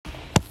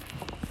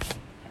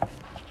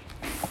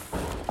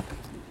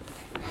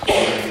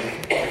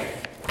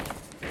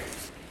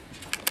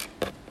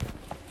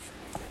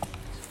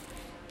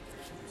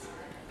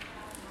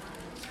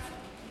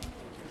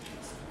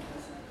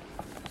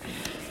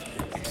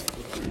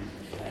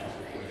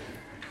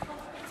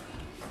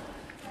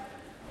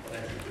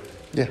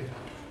Yeah.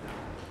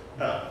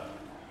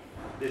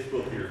 This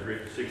book here is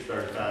written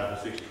 635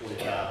 to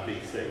 625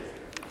 BC.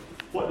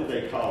 What do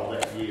they call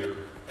that year?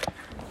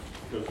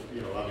 Because,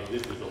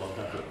 this is a long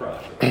time for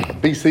Christ.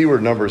 BC were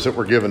numbers that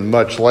were given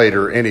much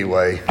later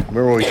anyway.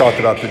 Remember when we talked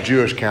about the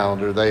Jewish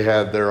calendar, they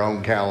had their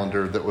own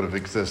calendar that would have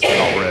existed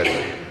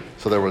already.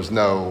 So there was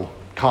no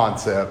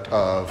concept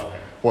of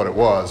what it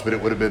was, but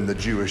it would have been the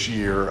Jewish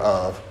year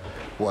of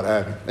what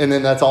have you. And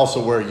then that's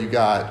also where you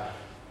got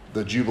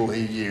the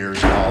Jubilee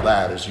years and all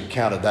that, as you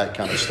counted that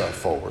kind of stuff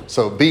forward.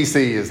 So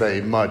BC is a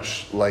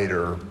much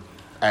later,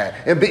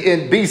 and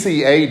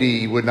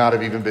BC AD would not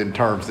have even been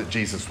terms that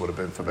Jesus would have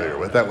been familiar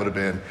with. That would have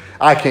been,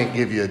 I can't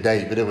give you a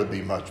date, but it would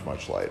be much,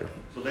 much later.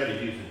 So that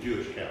is used the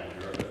Jewish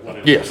calendar, or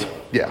whatever. Yes,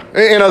 yeah.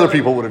 And other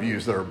people would have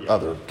used their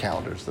other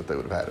calendars that they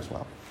would have had as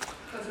well.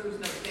 Because there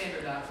was no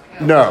standardized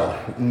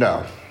calendar.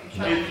 No.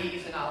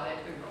 Chinese and all that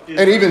too.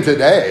 And even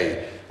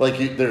today,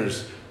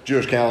 there's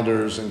Jewish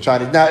calendars and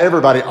Chinese. Now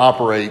everybody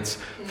operates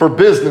for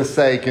business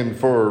sake and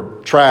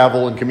for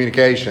travel and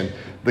communication.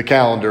 The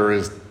calendar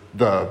is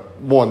the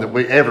one that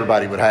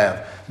everybody would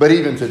have. But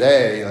even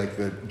today,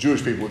 the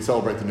Jewish people would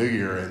celebrate the New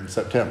Year in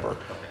September,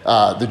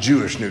 the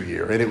Jewish New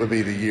Year, and it would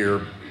be the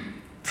year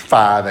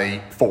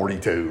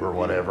 5842 or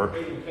whatever.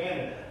 In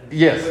Canada.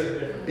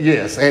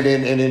 Yes, and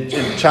in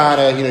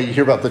China, you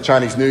hear about the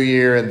Chinese New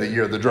Year and the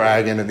year of the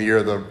dragon and the year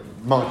of the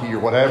monkey or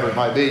whatever it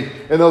might be,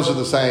 and those are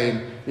the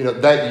same.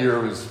 That year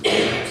was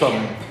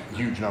some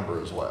huge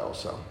number as well.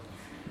 So,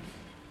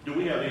 do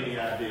we have any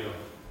idea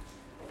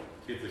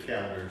if the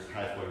calendar is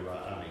halfway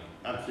right?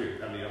 I'm serious.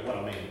 What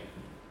I mean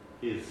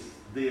is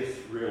this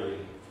really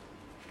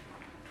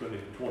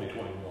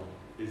 2021?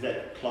 Is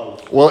that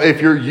close? Well,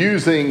 if you're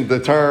using the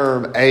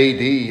term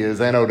AD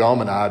as Anno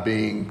Domini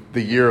being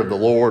the year of the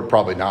Lord,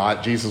 probably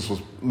not. Jesus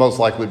was most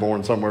likely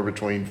born somewhere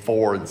between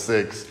 4 and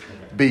 6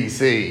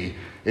 BC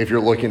if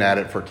you're looking at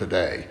it for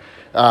today.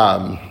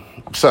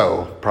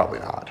 So probably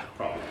not.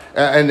 Probably.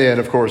 And then,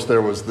 of course,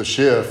 there was the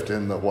shift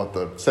in the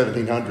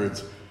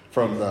 1700s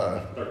from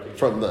the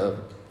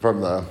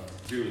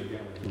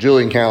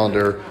Julian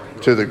calendar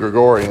to the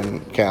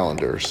Gregorian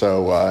calendar.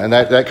 So and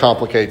that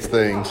complicates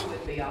things.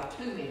 Probably be off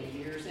too many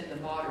years in the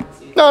modern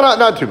system. No,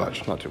 not too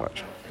much. Not too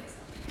much.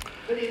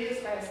 But it is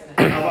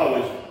fascinating. I've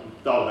always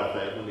thought about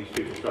that when these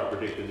people start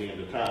predicting the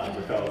end of time,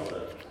 because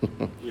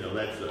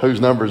that's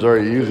whose numbers are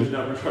you using? Whose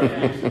numbers are you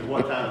using?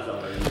 What time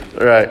zone are you using?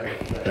 Right.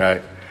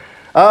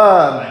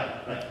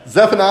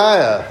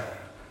 Zephaniah,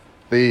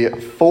 the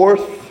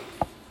fourth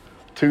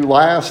to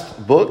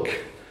last book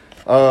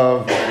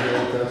of the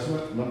Old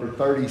Testament, number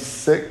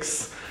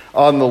 36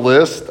 on the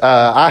list.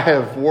 I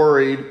have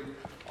worried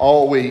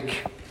all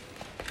week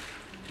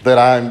that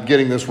I'm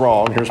getting this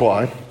wrong. Here's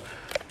why.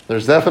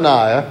 There's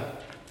Zephaniah,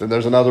 then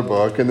there's another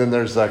book, and then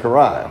there's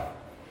Zechariah.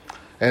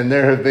 And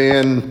there have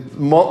been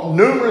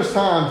numerous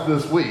times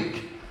this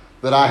week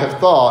that I have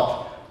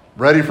thought,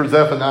 ready for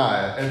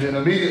Zephaniah, and then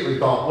immediately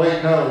thought,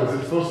 wait, no, is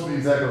it supposed to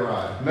be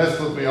Zechariah? Messed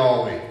with me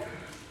all week.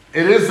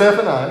 It is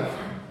Zephaniah.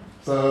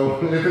 So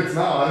if it's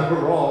not, if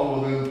we're wrong,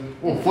 well then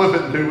we'll flip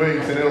it in 2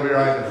 weeks and it'll be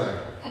right in a second.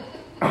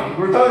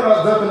 We're talking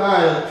about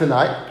Zephaniah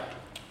tonight,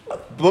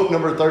 book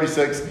number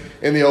 36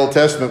 in the Old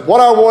Testament. What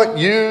I want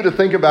you to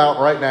think about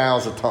right now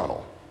is a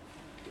tunnel.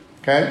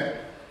 Okay?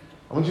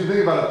 I want you to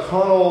think about a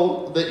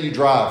tunnel that you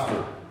drive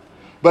through.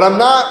 But I'm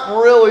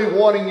not really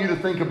wanting you to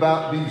think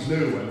about these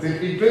new ones.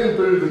 If you've been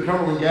through the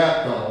Cumberland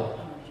Gap Tunnel,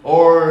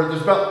 or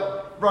there's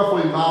about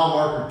roughly mile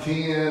marker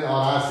 10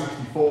 on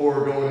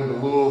I-64 going into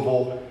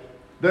Louisville,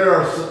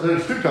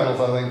 there's 2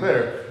 tunnels, I think,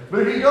 there.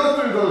 But if you go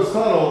through those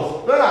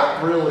tunnels, they're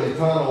not really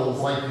tunnels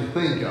like you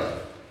think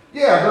of.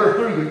 Yeah,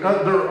 they're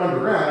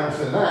underground, I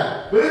understand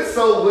that. But it's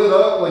so lit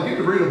up, like you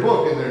could read a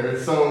book in there.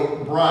 It's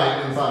so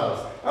bright inside us.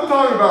 I'm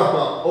talking about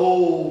the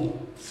old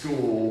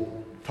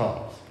school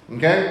tunnels,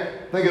 okay?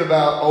 Thinking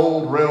about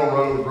old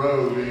railroad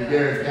road in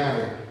Garrett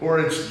County, where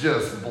it's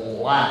just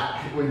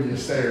black when you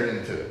stare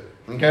into it,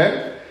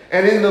 okay?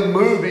 And in the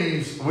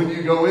movies, when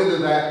you go into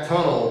that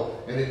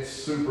tunnel, and it's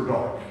super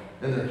dark,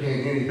 and there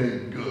can't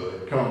anything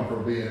good come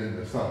from being in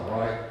this tunnel,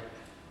 right?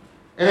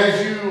 And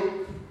as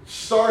you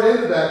start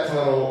into that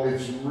tunnel,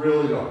 it's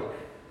really dark.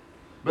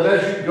 But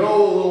as you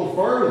go a little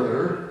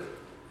further,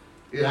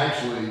 it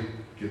actually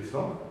gets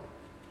dark.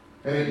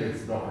 And it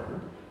gets darker,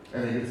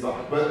 and it gets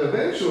darker. But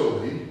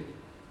eventually,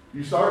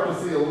 you start to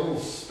see a little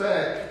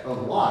speck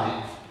of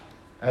light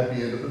at the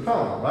end of the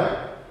tunnel,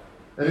 right?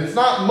 And it's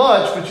not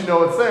much, but you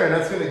know it's there, and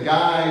that's going to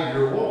guide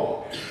your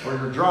walk, or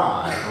your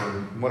drive,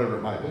 or whatever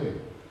it might be.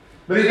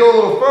 But you go a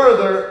little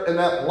further, and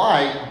that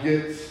light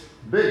gets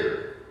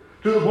bigger,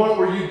 to the point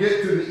where you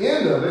get to the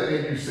end of it,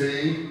 and you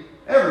see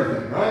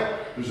everything, right?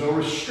 There's no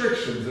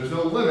restrictions, there's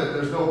no limit,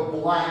 there's no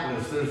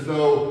blackness, there's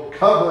no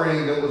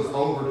covering that was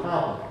over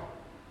top of it.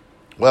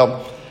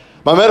 Well,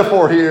 my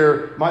metaphor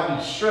here might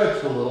be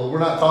stretched a little. We're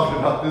not talking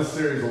about this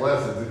series of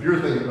lessons. If you're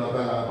thinking about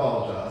that, I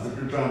apologize. If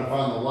you're trying to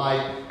find the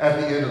light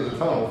at the end of the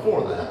tunnel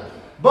for that.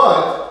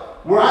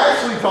 But we're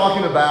actually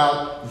talking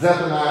about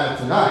Zephaniah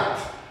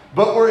tonight.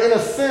 But we're in a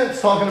sense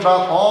talking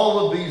about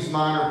all of these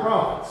minor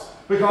prophets.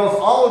 Because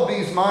all of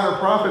these minor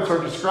prophets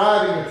are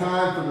describing a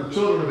time for the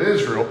children of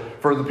Israel,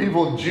 for the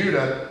people of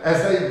Judah,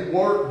 as they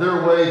work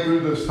their way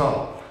through this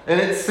tunnel. And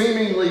it's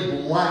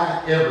seemingly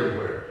black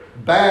everywhere,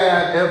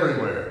 bad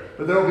everywhere.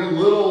 But there will be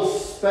little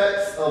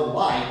specks of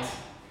light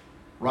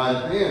right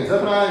at the end.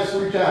 Zephaniah is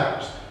 3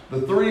 chapters.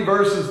 The 3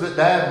 verses that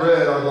Dad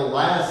read are the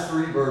last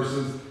 3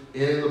 verses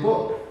in the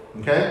book.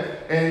 Okay?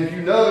 And if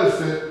you notice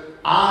that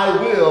I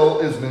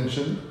will is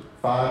mentioned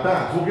 5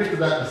 times. We'll get to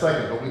that in a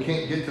second, but we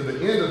can't get to the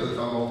end of the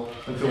tunnel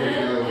until we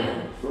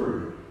go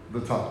through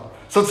the tunnel.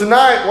 So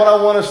tonight, what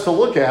I want us to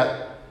look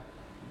at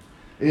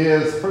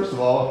is, first of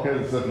all,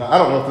 here's, I don't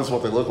know if this is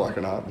what they look like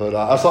or not, but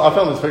I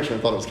found this picture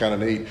and thought it was kind of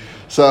neat.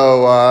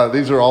 So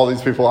these are all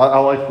these people. I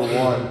like the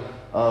one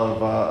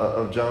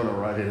of Jonah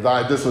right here.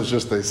 This was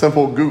just a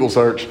simple Google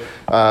search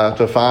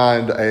to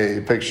find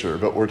a picture,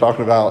 but we're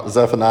talking about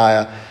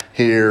Zephaniah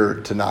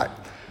here tonight.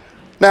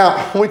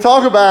 Now, when we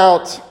talk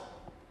about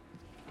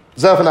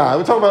Zephaniah,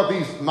 we talk about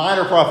these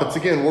minor prophets.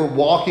 Again, we're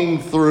walking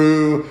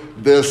through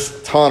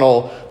this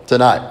tunnel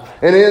tonight.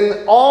 And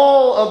in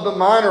all of the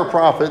minor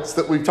prophets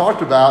that we've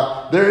talked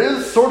about, there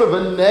is sort of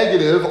a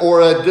negative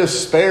or a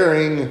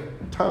despairing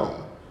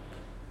tone.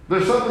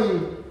 There's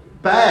something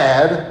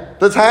bad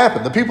that's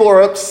happened. The people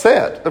are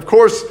upset. Of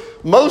course,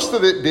 most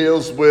of it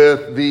deals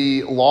with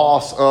the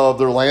loss of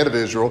their land of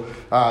Israel,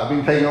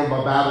 being taken over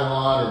by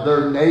Babylon, or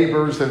their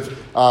neighbors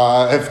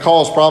have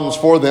caused problems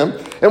for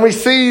them. And we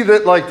see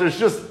that there's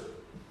just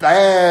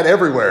bad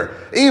everywhere,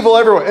 evil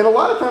everywhere. And a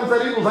lot of times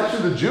that evil is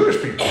actually the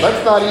Jewish people.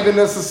 That's not even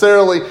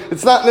necessarily,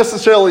 it's not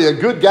necessarily a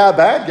good guy,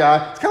 bad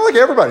guy. It's kind of like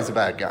everybody's a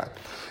bad guy.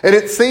 And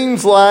it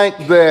seems like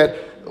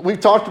that we've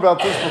talked about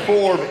this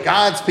before, but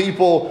God's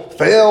people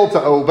fail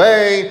to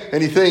obey,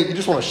 and you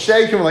just want to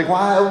shake them, like,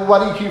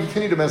 why do you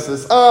continue to mess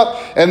this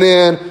up? And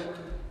then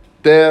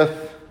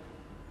death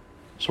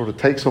sort of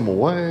takes them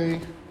away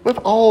with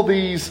all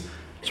these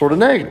sort of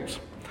negatives.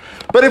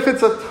 But if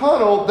it's a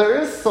tunnel, there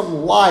is some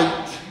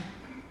light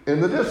in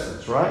the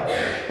distance, right?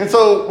 And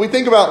so we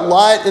think about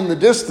light in the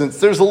distance,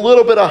 there's a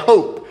little bit of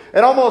hope.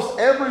 And almost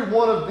every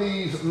one of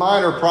these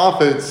minor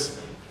prophets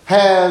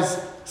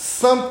has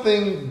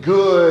something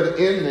good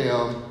in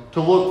them to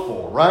look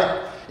for,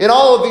 right? In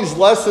all of these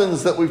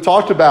lessons that we've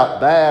talked about,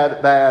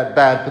 bad,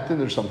 but then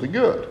there's something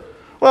good.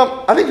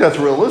 Well, I think that's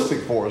realistic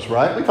for us,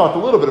 right? We talked a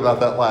little bit about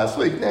that last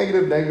week.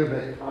 Negative,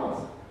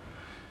 positive.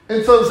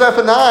 And so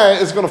Zephaniah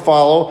is going to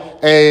follow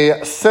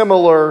a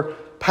similar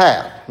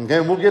path. Okay,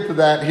 we'll get to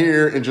that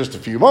here in just a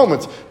few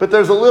moments. But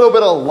there's a little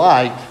bit of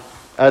light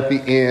at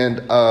the end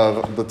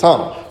of the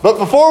tunnel. But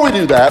before we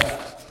do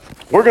that,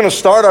 we're going to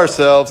start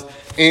ourselves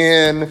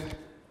in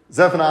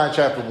Zephaniah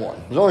chapter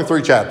 1. There's only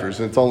 3 chapters,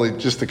 and it's only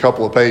just a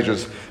couple of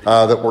pages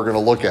that we're going to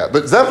look at.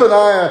 But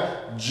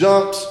Zephaniah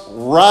jumps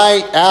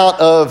right out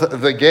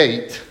of the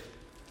gate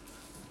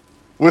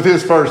with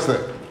his first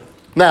thing.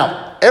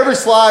 Now, every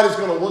slide is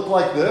going to look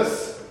like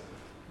this.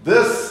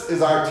 This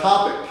is our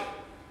topic.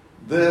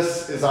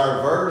 This is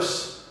our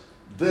verse.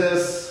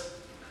 This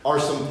are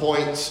some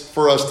points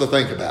for us to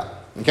think about.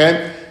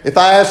 Okay? If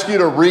I ask you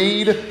to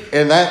read,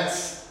 and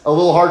that's a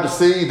little hard to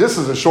see, this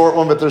is a short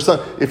one, but there's some,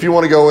 if you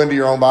want to go into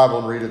your own Bible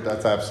and read it,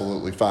 that's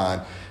absolutely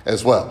fine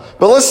as well.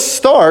 But let's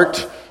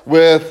start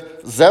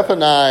with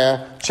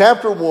Zephaniah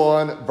chapter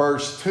 1,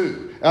 verse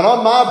 2. And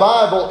on my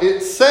Bible,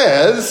 it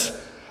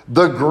says,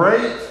 the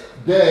great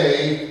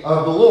day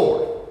of the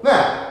Lord.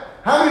 Now,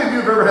 how many of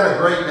you have ever had a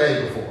great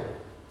day before?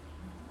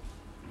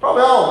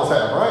 Probably all of us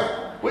have,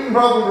 right? We can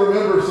probably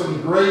remember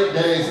some great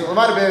days. It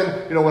might have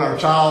been, when our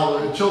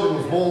children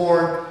was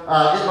born.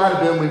 It might have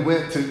been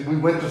we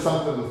went to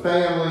something with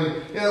family.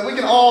 We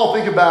can all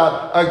think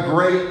about a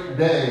great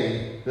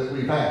day that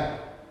we've had.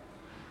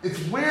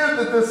 It's weird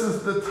that this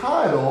is the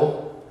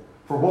title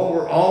for what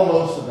we're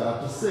almost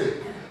about to see.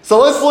 So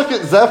let's look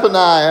at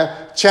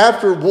Zephaniah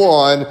chapter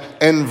 1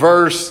 and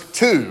verse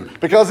 2,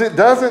 because it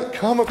doesn't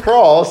come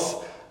across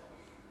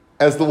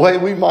as the way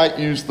we might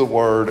use the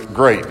word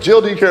great.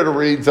 Jill, do you care to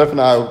read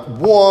Zephaniah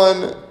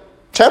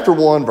chapter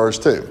 1, verse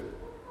 2?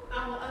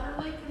 I will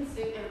utterly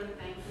consume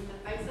everything from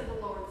the face of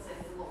the Lord,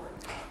 says the Lord.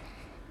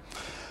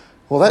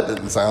 Well, that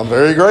didn't sound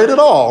very great at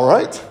all,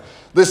 right?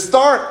 This is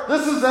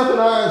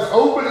Zephaniah's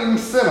opening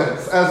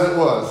sentence, as it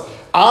was.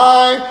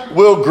 I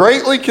will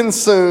greatly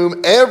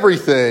consume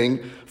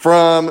everything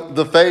from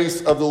the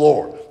face of the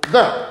Lord.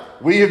 Now,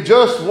 we have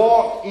just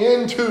walked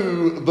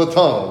into the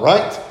tunnel,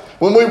 right?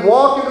 When we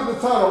walk into the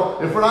tunnel,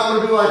 if we're not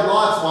going to be like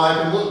Lot's wife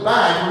and look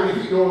back, we're going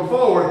to keep going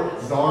forward.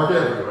 It's dark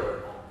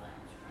everywhere.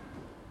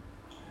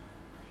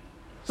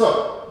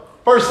 So,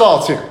 first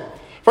thoughts here.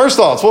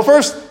 Well,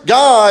 first,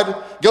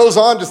 God goes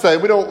on to say, I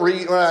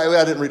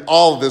didn't read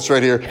all of this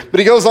right here, but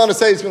he goes on to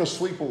say he's going to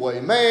sweep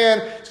away man,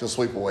 he's going to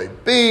sweep away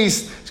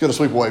beasts, he's going to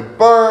sweep away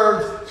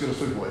birds, he's going to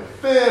sweep away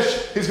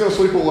fish, he's going to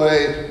sweep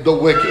away the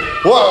wicked.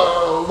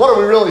 Whoa, what are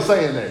we really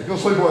saying there? He's going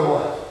to sweep away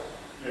what?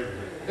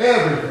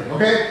 Everything,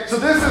 okay? So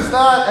this is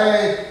not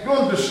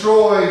going to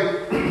destroy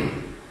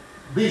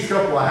these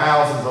couple of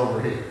houses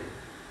over here.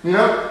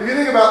 If you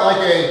think about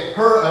like a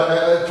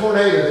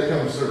tornado that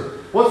comes through,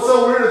 What's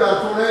so weird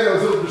about a tornado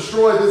is it'll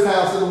destroy this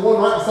house, and the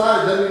one right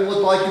beside it doesn't even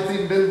look like it's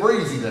even been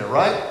breezy there,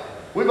 right?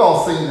 We've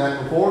all seen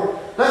that before.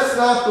 That's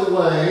not the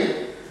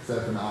way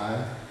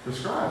Zephaniah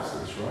describes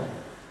this, right?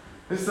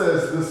 It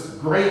says this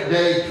great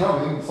day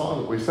coming, the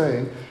song that we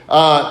sing,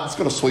 it's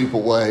going to sweep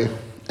away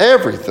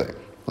everything.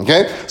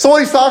 Okay? So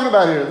what he's talking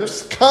about here,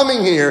 there's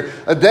coming here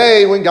a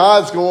day when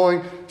God's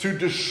going to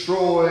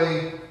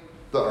destroy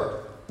the earth.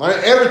 Right?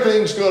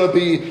 Everything's going to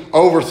be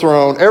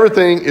overthrown.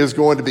 Everything is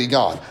going to be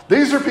gone.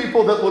 These are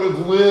people that would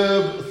have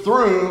lived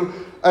through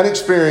an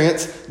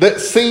experience that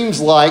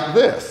seems like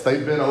this.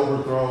 They've been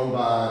overthrown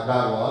by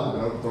Babylon.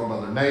 They've been overthrown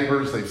by their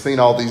neighbors. They've seen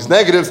all these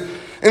negatives.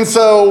 And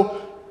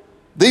so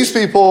these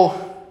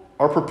people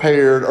are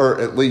prepared, or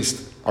at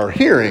least are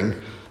hearing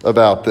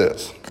about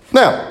this.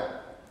 Now,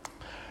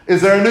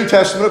 is there a New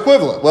Testament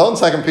equivalent? Well,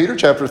 in 2 Peter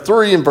chapter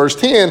 3 and verse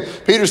 10,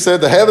 Peter said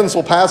the heavens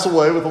will pass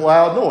away with a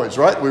loud noise,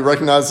 right? We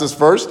recognize this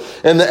verse.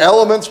 And the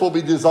elements will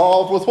be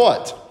dissolved with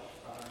what?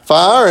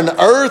 Fire. And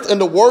the earth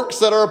and the works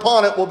that are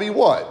upon it will be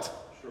what?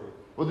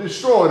 Will be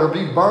destroyed or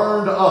be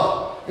burned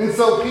up. And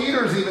so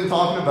Peter's even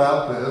talking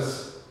about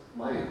this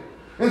later.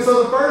 And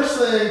so the first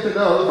thing to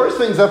know, the first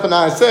thing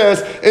Zephaniah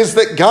says is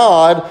that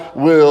God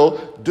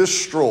will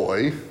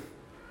destroy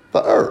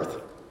the earth.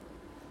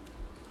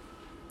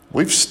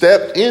 We've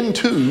stepped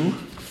into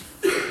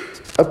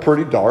a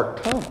pretty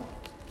dark tunnel.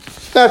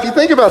 Now, if you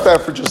think about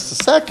that for just a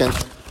second,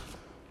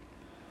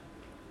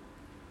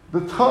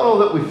 the tunnel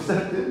that we've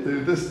stepped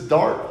into, this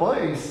dark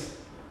place,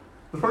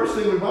 the first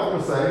thing we might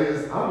want to say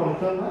is, I want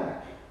to come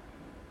back.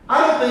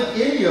 I don't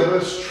think any of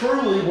us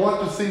truly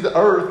want to see the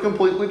earth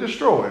completely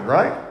destroyed,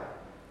 right?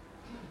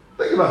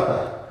 Think about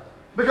that.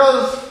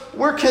 Because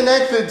we're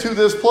connected to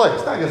this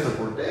place. Now, I guess if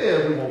we're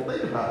dead, we won't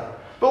think about it.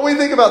 But when we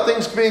think about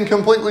things being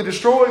completely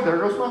destroyed, there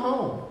goes my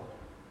home.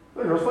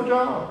 There goes my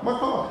job, my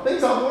car,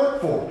 things I've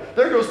worked for.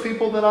 There goes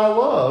people that I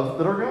love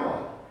that are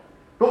gone.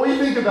 But we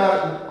think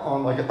about it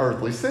on like an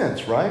earthly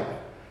sense, right?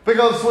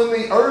 Because when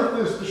the earth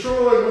is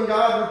destroyed, when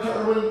God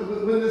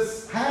returns, when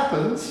this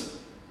happens,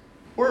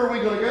 where are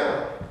we going to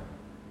go?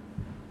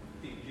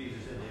 Meet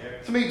Jesus in the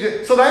air. To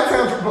meet. So that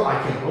sounds. Well,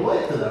 I can't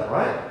relate to that,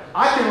 right?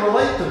 I can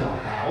relate to my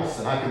house,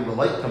 and I can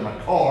relate to my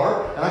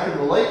car, and I can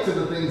relate to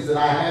the things that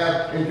I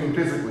have and can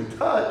physically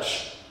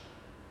touch,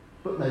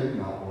 but maybe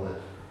not what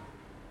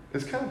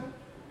is coming.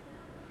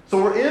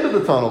 So we're into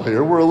the tunnel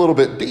here. We're a little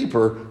bit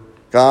deeper.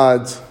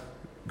 God's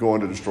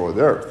going to destroy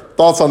the earth.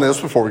 Thoughts on this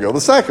before we go to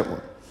the second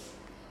one?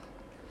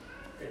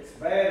 It's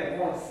bad in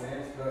one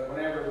sense, but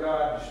whenever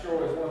God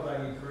destroys one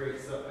thing, He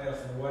creates something else,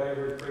 and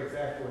whatever He creates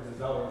afterwards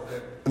is always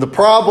there. The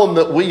problem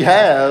that we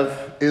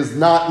have is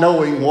not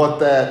knowing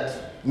what that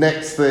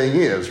next thing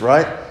is,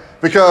 right?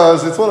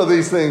 Because it's one of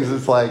these things,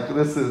 it's like,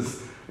 this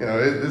is, it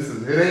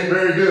ain't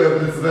very good,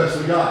 but it's the best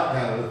we got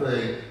kind of a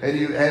thing.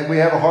 And we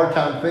have a hard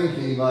time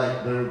thinking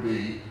like there would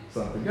be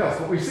something else.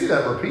 But we see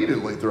that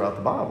repeatedly throughout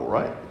the Bible,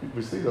 right?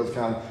 We see those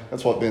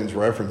that's what Ben's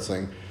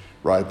referencing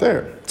right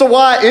there. So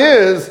why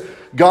is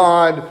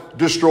God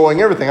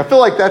destroying everything? I feel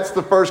like that's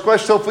the first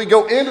question. So if we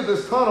go into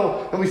this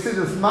tunnel and we see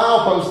this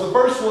milepost, the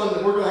first one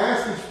that we're going to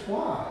ask is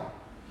why?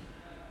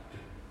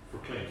 For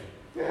cleansing.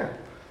 Yeah.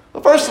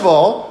 Well, first of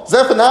all,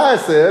 Zephaniah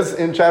says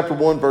in chapter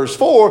 1, verse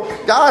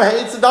 4, God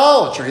hates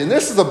idolatry. And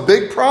this is a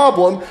big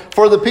problem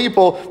for the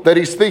people that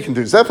he's speaking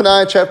to.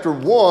 Zephaniah chapter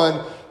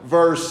 1,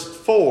 verse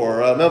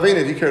 4.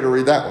 Melvina, do you care to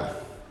read that one?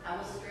 I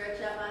will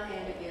stretch out my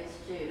hand against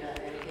Judah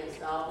and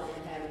against all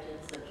the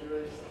inhabitants of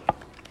Jerusalem.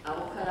 I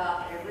will cut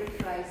off every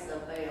trace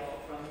of Baal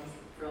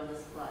from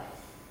this place,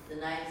 the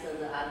names of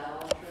the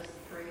idolatrous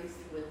priests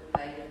with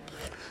pagan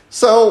priests.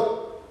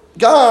 So,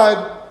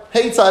 God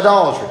hates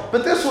idolatry.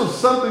 But this was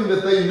something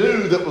that they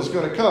knew that was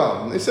going to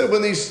come. They said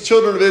when these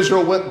children of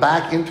Israel went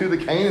back into the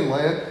Canaan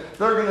land,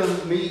 they're going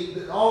to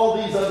meet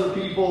all these other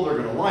people. They're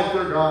going to like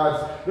their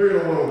gods. They're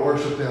going to want to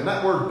worship them.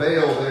 That word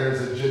Baal there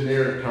is a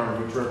generic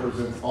term which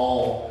represents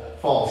all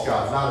false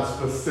gods, not a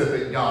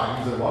specific god.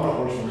 You say, well, I'm not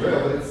worshiping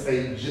Baal, but it's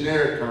a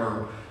generic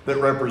term that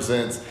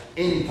represents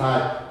any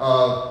type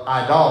of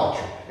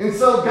idolatry. And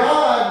so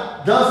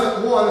God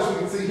doesn't want, as we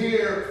can see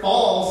here,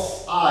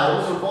 false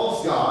idols or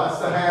false gods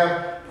to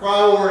have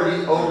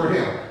priority over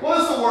him. What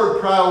does the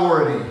word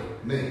priority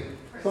mean?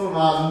 Some of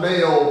my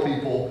male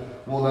people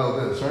will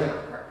know this, right?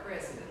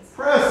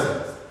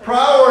 Precedence.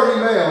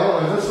 Priority mail.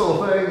 Is this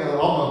still a thing?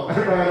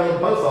 Everybody I know in the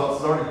post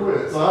office has already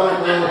quit, so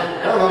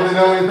I don't know if they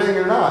know anything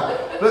or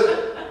not.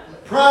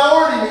 But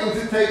priority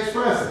means it takes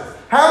precedence.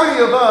 How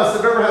many of us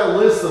have ever had a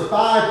list of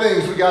 5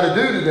 things we got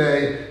to do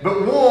today,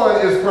 but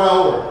one is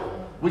priority?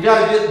 We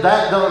got to get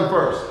that done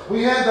first.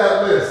 We had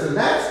that list, and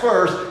that's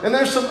first. And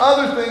there's some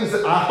other things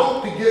that I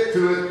hope to get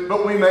to it,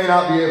 but we may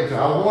not be able to.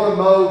 I want to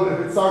mow, but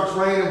if it starts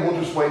raining,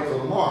 we'll just wait till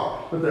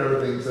tomorrow. But there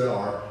are things that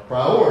are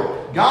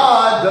priority.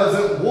 God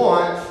doesn't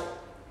want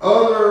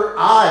other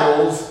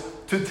idols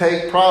to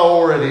take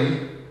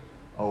priority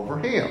over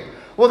him.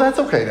 Well, that's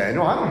okay,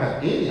 Daniel. I don't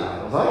have any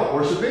idols. I don't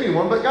worship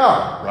anyone but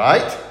God,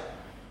 right?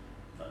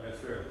 Not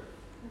necessarily.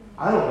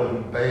 I don't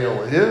know who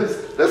Baal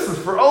is. This is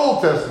for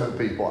Old Testament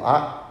people.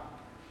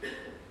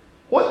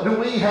 What do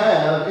we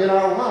have in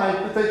our life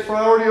that takes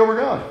priority over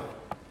God?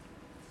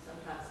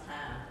 Sometimes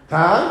time.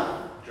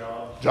 Time?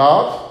 Jobs.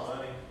 Jobs?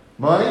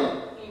 Money.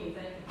 Money?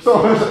 So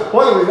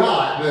what are we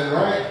not then,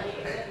 right?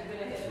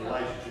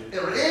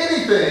 Relationships.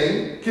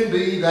 Anything can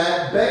be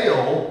that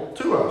Baal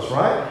to us,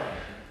 right?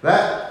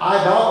 That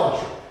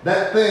idolatry.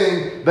 That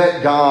thing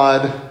that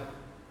God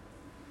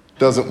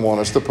doesn't want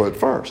us to put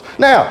first.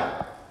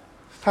 Now,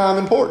 is time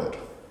important?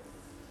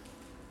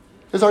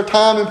 Is our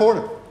time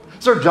important?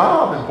 Is our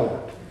job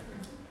important?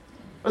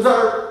 Is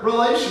our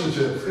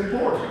relationships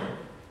important?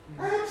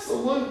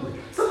 Absolutely.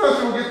 Sometimes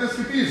people get this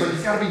confused. Like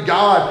it's got to be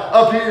God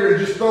up here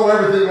and just throw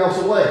everything else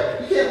away.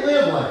 You can't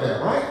live like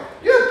that, right?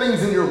 You have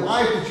things in your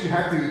life that you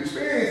have to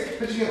experience,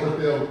 but you can't let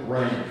them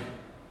rank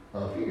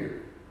up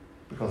here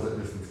because that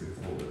distance gets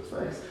a little bit of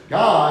space.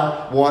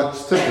 God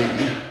wants to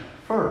be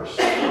first.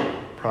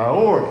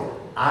 Priority.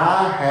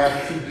 I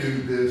have to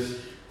do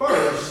this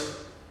first,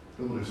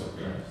 then we'll do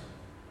something else.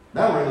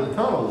 Now we're in the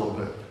tunnel a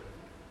little bit.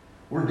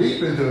 We're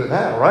deep into it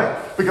now,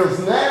 right?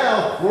 Because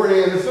now we're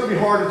in, it's going to be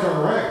hard to turn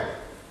around.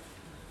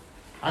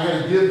 I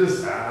got to give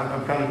this,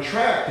 I'm kind of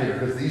trapped here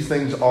because these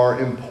things are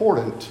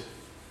important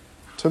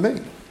to me.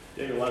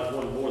 Daniel, that's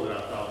one more that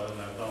I thought of,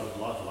 and I thought of a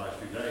lot the last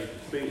few days,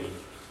 is feelings.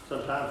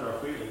 Sometimes our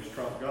feelings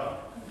trump God.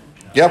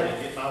 Yep. I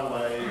didn't get my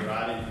way, or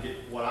I didn't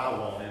get what I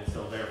wanted,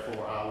 so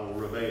therefore I will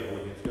rebel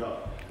against God.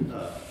 And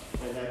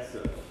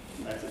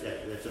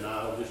that's an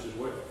idol just as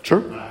well.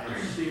 Sure. I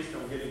insist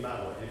on getting my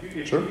way.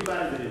 If Sure.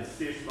 anybody that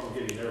insists on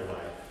getting their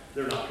way,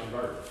 they're not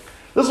converted.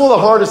 This is one of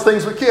the hardest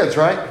things with kids,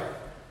 right?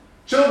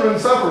 Children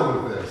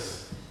suffer with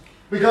this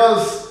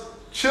because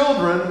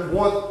children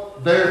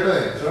want their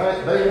things,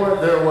 right? They want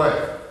their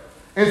way.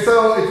 And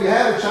so if you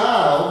have a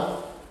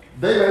child,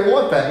 they may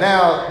want that.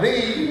 Now,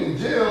 me and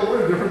Jill,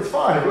 we're in a different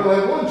spot. We only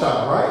have one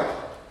child, right?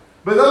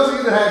 But those of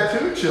you that have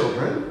two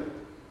children,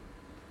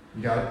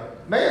 you got to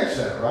manage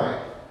that, right?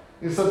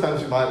 And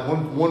sometimes you might,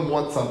 one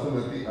wants something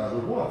that the other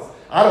wants.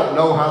 I don't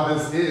know how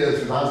this is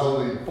because I was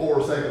only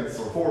 4 seconds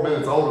or 4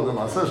 minutes older than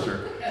my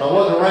sister. So I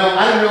wasn't around.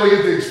 I didn't really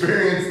get to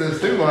experience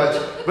this too much.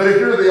 But if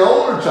you're the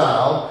older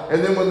child,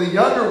 and then when the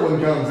younger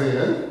one comes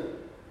in,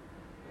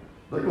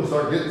 they're going to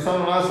start getting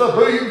some of my stuff.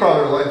 Boo, you can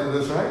probably relate to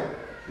this, right?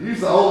 You're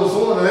the oldest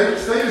one, and they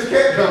just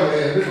kept coming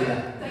in, didn't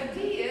they? They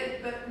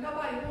did, but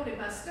nobody wanted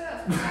my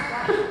stuff.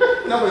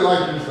 Nobody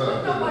liked your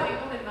stuff. Nobody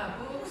wanted my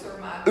books or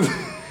my,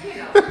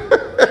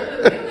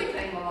 And when Billy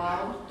came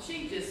along,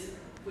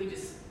 we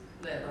just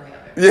let her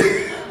have it.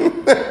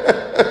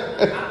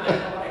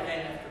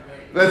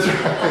 That's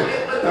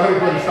right. Now we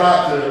put a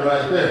stop to it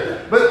right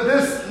there. But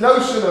this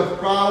notion of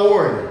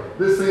priority,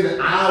 this thing that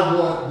I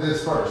want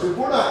this first. If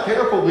we're not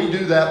careful, we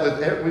do that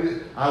with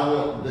I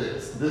want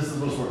this. This is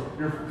what's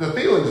the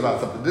feelings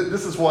about something.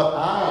 This is what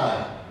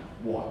I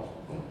want.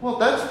 Well,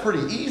 that's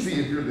pretty easy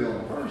if you're the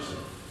only person.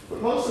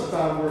 But most of the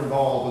time we're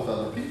involved with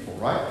other people,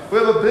 right? We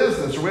have a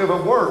business or we have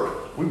a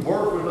work. We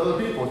work with other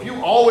people. If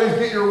you always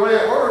get your way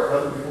at work,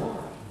 other people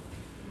aren't.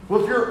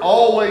 Well, if you're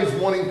always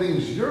wanting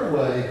things your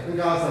way, then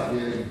God's not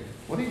getting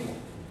what he wants.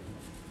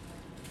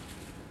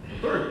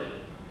 Third,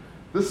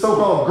 this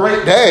so-called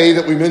great day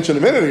that we mentioned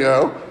a minute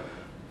ago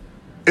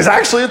is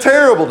actually a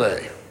terrible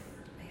day.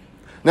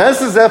 Now,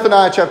 this is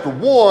Zephaniah chapter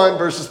 1,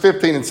 verses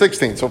 15 and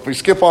 16. So if we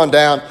skip on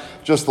down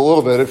just a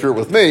little bit, if you're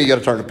with me, you got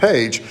to turn the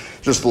page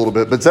just a little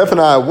bit. But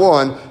Zephaniah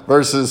 1,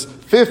 verses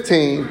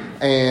 15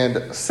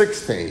 and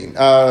 16.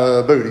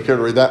 Boo, do you care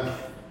to read that?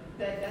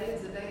 That day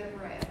is a day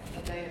of wrath,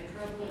 a day of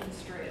trouble and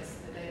stress,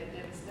 a day of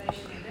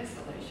devastation and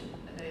desolation,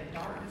 a day of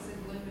darkness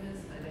and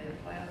gloominess, a day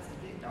of clouds and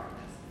thick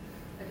darkness,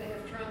 a day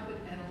of trumpet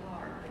and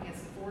alarm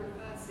against the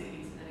fortified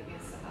cities and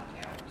against the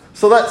high towers.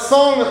 So that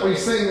song that we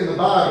sing in the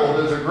Bible,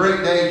 there's a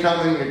great day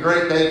coming,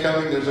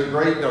 there's a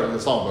great, in the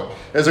songbook,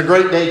 there's a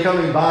great day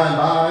coming by and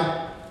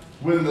by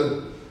when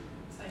the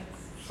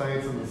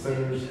saints and the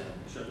sinners,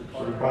 so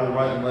you're probably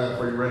right and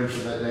left, are you ready for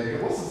that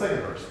day? What's the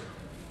second verse?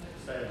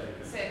 Sad day.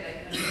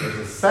 There's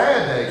a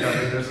sad day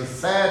coming, there's a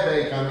sad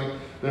day coming,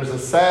 there's a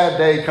sad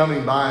day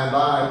coming by and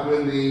by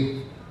when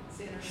the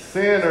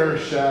sinner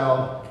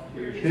shall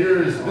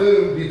hear his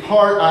doom,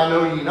 depart, I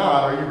know ye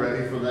not. Are you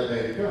ready for that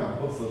day to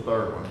come? What's the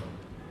third one?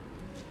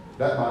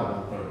 That might have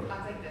been the third one.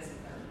 I think that's the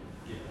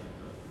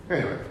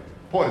third. Anyway,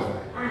 point is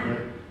made.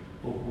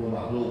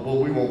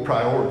 We won't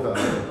prioritize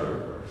the third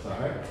verse, all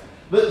right?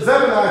 But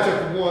Zephaniah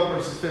chapter 1,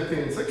 verses 15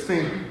 and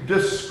 16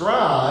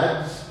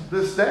 describes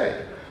this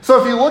day.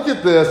 So if you look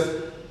at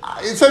this,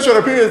 it says right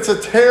up here, it's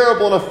a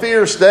terrible and a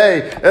fierce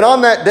day. And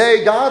on that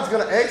day, God's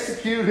going to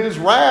execute his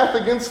wrath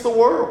against the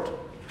world.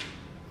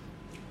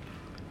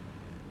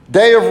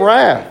 Day of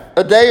wrath,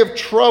 a day of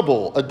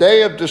trouble, a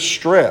day of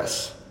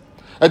distress,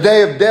 a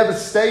day of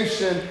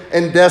devastation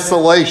and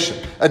desolation,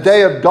 a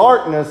day of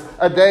darkness,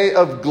 a day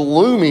of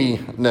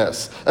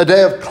gloominess, a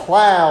day of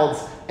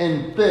clouds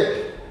and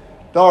thick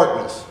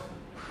darkness.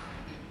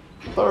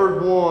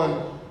 Third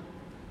one,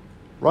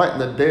 right in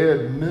the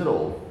dead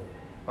middle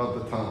of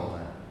the tunnel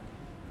now.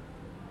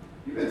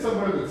 You've been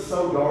somewhere that's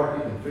so dark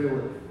you can feel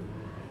it.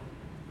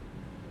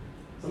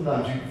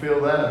 Sometimes you can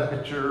feel that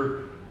at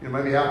your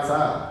maybe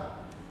outside.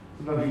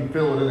 Sometimes you can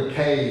feel it in a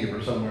cave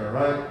or somewhere,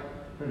 right?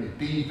 Maybe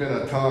deep in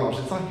a tunnel.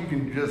 It's like you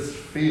can just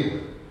feel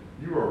it.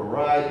 You are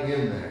right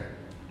in there.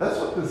 That's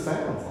what this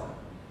sounds like.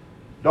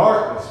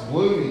 Darkness,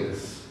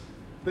 gloominess,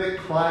 thick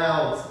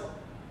clouds,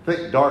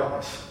 thick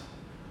darkness.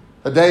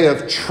 A day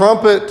of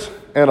trumpet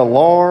and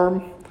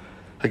alarm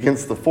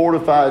against the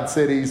fortified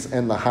cities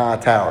and the high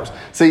towers.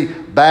 See,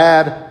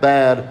 bad,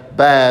 bad,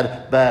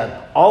 bad,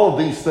 bad. All of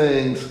these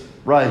things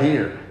right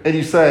here. And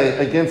you say,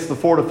 against the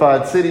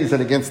fortified cities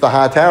and against the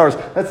high towers.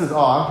 That says, oh,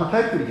 I'm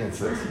protected against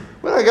this.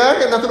 Well, I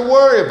got nothing to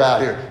worry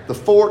about here. The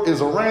fort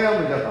is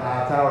around. We got the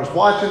high towers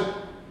watching.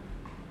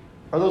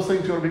 Are those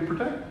things going to be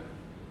protected?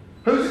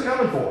 Who's it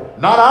coming for?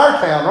 Not our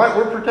town, right?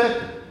 We're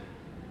protected.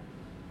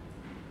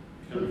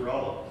 It's coming for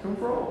all. It comes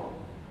for all.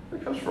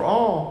 It comes for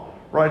all.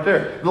 Right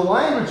there. The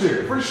language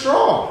here, pretty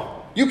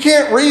strong. You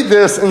can't read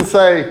this and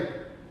say,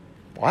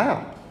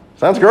 wow,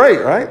 sounds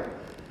great, right?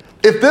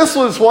 If this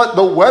was what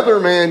the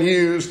weatherman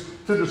used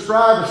to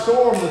describe a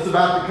storm that's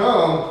about to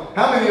come,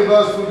 how many of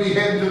us would be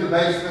heading to the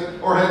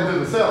basement or heading to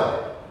the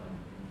cellar?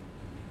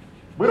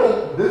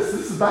 This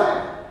is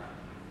bad.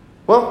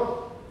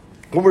 Well,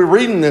 when we're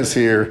reading this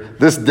here,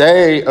 this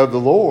day of the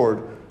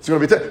Lord, it's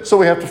going to be so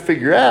we have to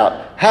figure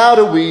out, how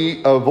do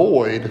we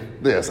avoid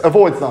this?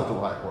 Avoid's not the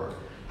right word.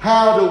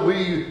 How do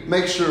we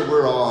make sure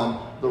we're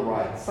on the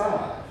right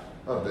side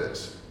of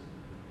this?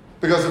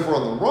 Because if we're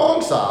on the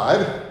wrong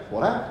side,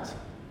 what happens?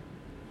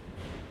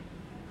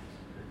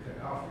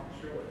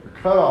 You're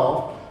cut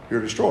off,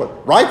 you're destroyed.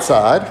 Right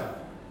side,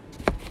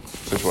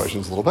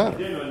 situation's a little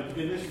better. You know,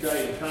 in this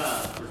day and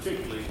time,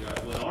 particularly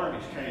when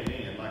armies came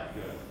in, like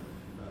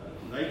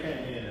they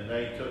came in and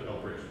they took no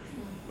prisoners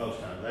most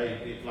times.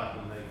 It's like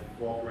when they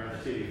walked around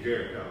the city of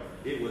Jericho,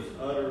 it was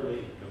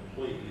utterly,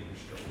 completely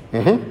destroyed.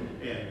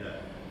 Mm-hmm. And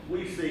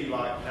we see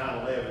like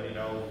 9/11,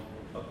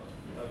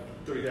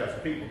 3,000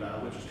 people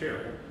died, which is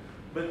terrible.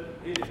 But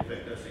it didn't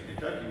affect us in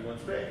Kentucky one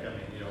speck. I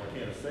mean, or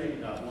Tennessee,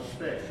 not one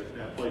speck, sitting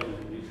down places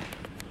in these.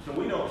 So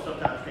we don't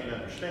sometimes can't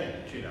understand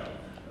it,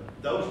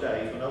 Those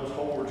days when those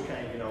hordes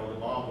came, the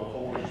Mongol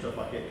hordes and stuff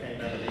like that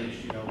came out of the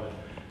east, and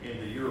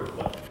into Europe,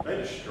 but they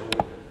destroyed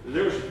it.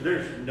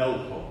 There's no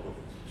hope of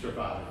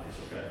surviving this,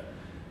 okay?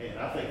 And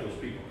I think those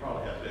people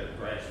probably have better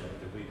grasp of it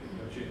than we do,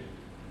 don't you?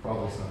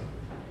 Probably so.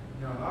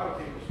 A lot of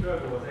people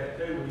struggle with that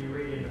too when you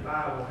read in the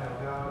Bible how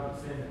God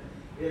would send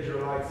the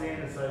Israelites in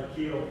and say,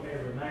 kill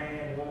every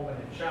man, woman,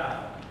 and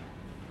child.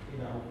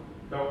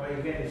 Don't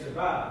leave any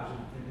survivors.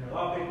 And a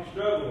lot of people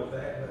struggle with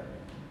that, but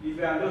you've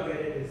got to look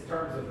at it in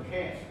terms of the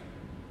cancer.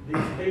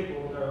 These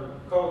people, their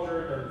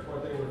culture,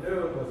 what they were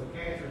doing was a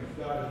cancer, and if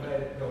God had let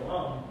it go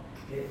on,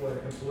 it would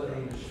have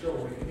completely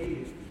destroyed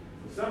it.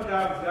 So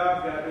sometimes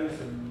God's got to do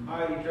some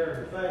mighty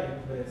terrible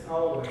things, but it's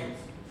always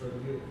for the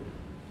good.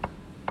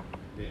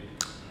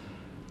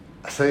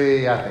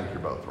 See, I think you're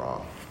both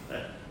wrong.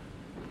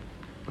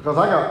 Because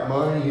I got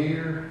money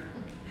here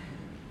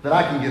that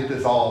I can get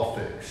this all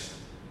fixed,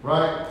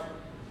 right?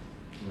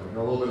 Got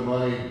a little bit of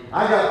money.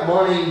 I got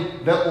money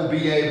that will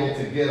be able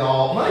to get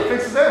all. Money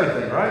fixes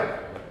everything, right?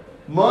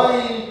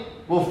 Money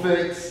will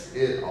fix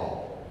it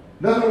all.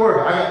 Nothing to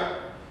worry about. I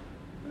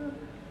got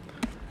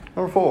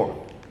number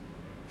 4.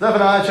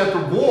 Zephaniah chapter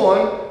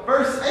 1,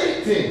 verse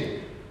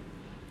 18.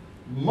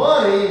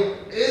 Money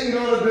isn't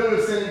going to do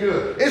us any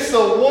good. It's the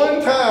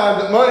one time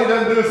that money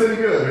doesn't do us any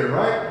good here,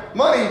 right?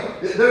 Money,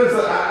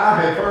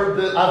 I've heard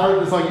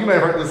this song, you may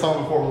have heard this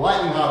song before,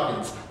 Lightning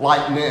Hopkins,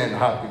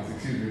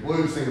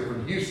 blues singer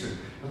from Houston.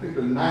 I think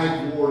the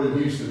 9th Ward in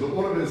Houston. But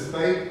one of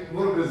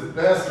his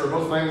best or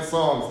most famous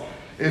songs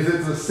is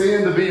 "It's a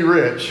sin to be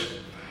rich,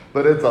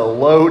 but it's a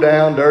low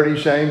down, dirty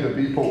shame to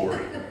be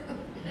poor."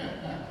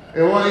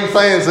 And what he's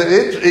saying is that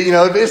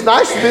it's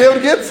nice to be able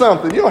to get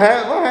something. You don't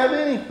have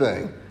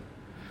anything.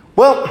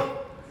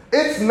 Well,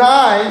 it's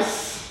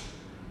nice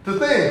to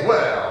think,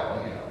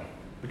 well,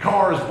 the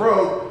car is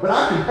broke, but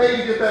I can pay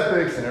to get that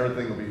fixed and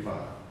everything will be fine.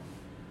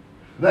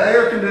 The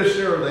air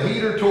conditioner or the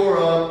heater tore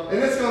up,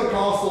 and it's going to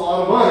cost a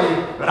lot of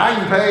money, but I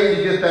can pay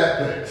to get that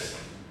fixed.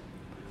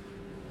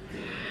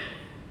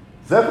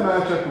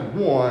 Zephaniah chapter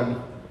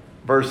 1,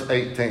 verse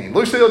 18.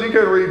 Lucille, do you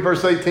care to read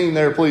verse 18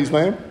 there, please,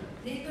 ma'am?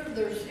 Neither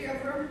their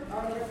silver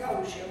nor their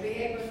gold shall be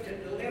able to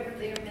deliver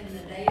them in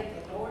the day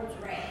of the Lord's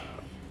wrath,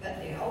 but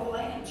the whole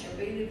land shall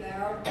be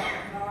devoured by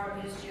the fire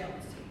of his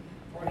jealousy.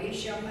 For he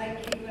shall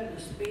make even a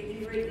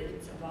speedy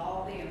riddance of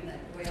all them that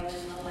dwell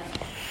in the land.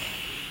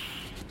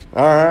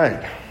 All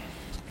right.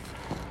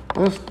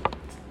 This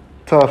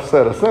tough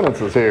set of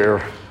sentences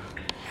here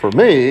for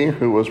me,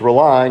 who was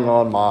relying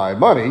on my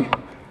money,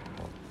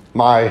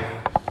 my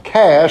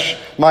cash,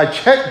 my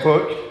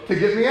checkbook to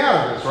get me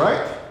out of this,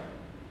 right?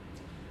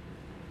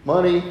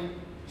 Money,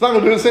 it's not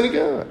going to do us any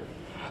good.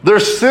 Their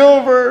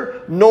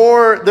silver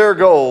nor their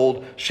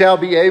gold shall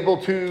be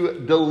able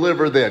to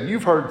deliver them.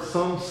 You've heard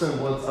some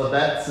semblance of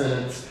that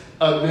sentence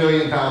a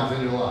million times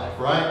in your life,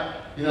 right?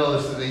 You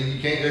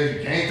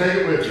can't take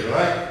it with you,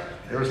 right?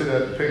 You ever see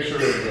that picture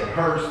of the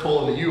hearse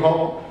pulling the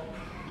U-Haul?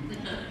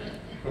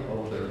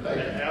 Oh, there.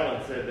 taken.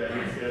 Alan said that.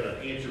 He said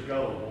an inch of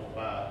gold won't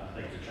buy, I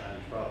think it's a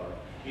Chinese proverb,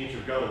 an inch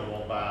of gold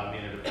won't buy a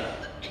minute of time.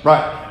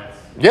 Right. And that's,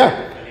 Yeah.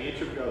 an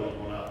inch of gold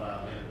will not buy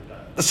a minute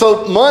of time.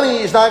 So money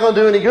is not going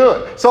to do any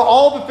good. So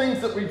all the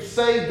things that we've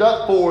saved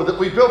up for, that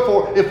we built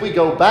for, if we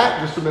go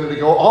back just a minute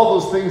ago, all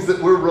those things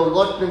that we're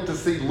reluctant to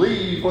see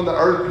leave when the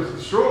earth is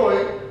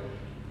destroyed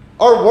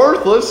are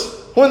worthless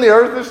when the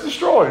earth is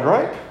destroyed,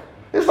 right?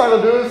 It's not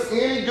going to do us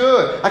any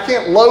good. I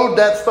can't load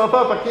that stuff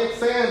up. I can't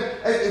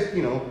send,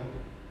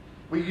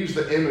 we use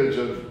the image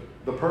of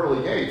the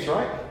pearly gates,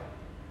 right?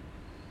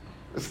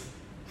 It's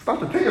not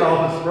the ticket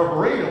office at Rubber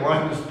Arena where I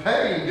can just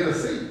pay and get a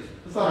seat.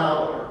 That's not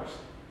how it works.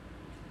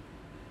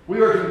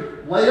 We are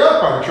to lay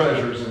up our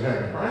treasures in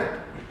heaven, right?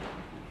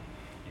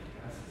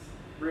 That's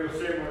real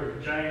similar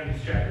to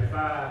James chapter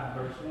 5,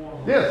 verse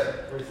 1. Yes.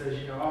 Where it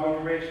says, all you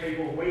rich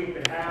people weep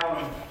and howl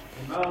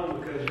and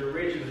moan because your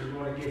riches are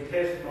going to give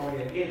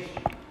testimony against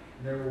you,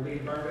 and there will be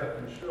burned up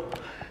and destroyed.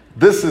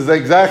 This is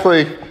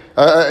exactly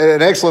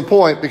an excellent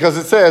point, because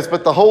it says,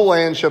 but the whole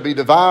land shall be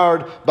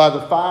devoured by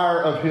the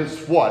fire of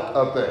his what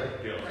up there?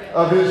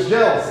 Of his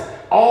jealousy.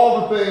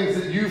 All the things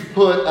that you've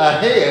put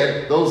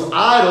ahead, those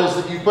idols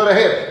that you've put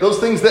ahead, those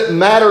things that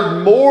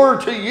mattered more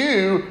to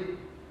you,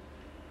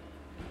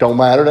 don't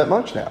matter that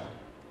much now.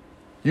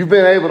 You've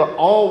been able to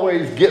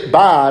always get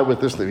by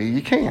with this thing.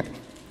 You can't.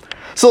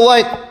 So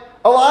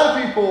a lot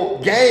of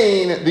people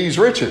gain these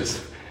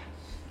riches.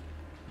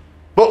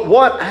 But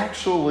what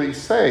actually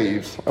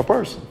saves a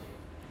person?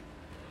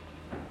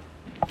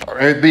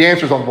 The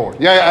answer's on the board.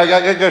 Yeah,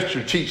 I got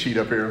your cheat sheet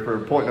up here for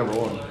point number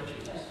 1.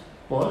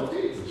 Blood of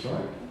Jesus,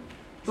 right?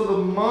 So the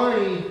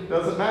money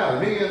doesn't matter.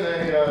 Me and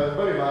a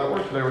buddy of mine at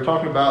work today were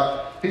talking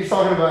about, he was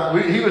talking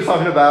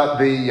about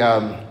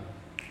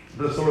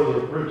the sort of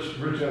the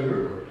rich young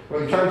ruler.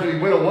 When he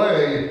went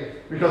away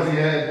because he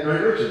had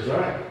great riches,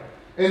 right?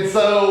 And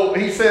so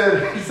he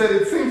said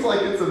it seems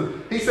like it's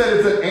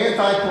an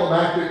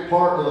anticlimactic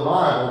part of the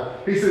Bible.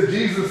 He said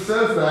Jesus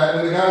says that,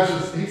 and the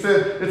guy's he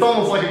said it's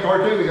almost like a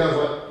cartoon. The guy's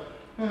like,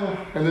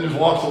 and then just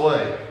walks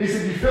away. He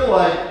said you feel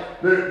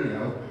like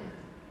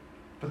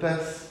but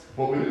that's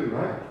what we do,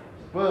 right?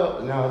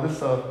 Well, no,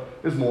 this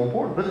is more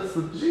important, but it's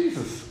the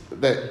Jesus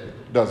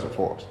that does it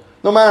for us.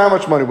 No matter how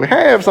much money we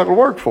have, it's not going to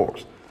work for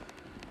us.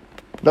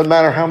 Doesn't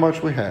matter how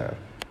much we have.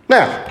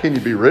 Now, can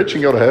you be rich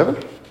and go to heaven?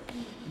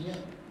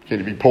 Can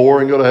you be poor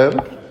and go to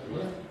heaven?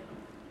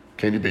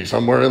 Can you be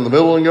somewhere in the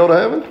middle and go to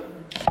heaven?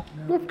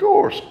 Of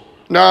course.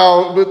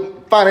 No,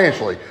 but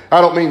financially. I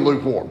don't mean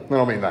lukewarm. I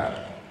don't mean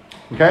that.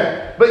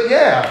 Okay? But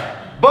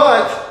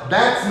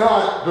that's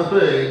not the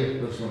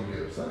thing that's going to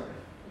get us there.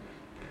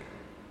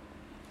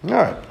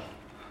 All right.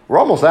 We're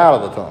almost out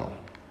of the tunnel.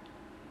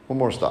 One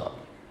more stop.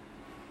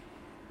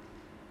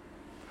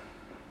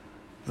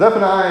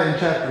 Zephaniah in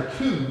chapter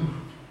 2,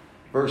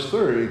 verse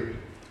 3,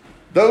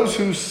 those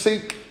who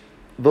seek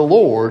the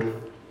Lord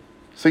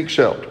seek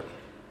shelter.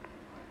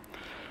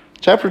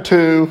 Chapter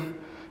 2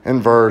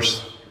 and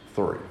verse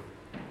 3.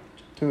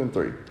 2 and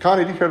 3.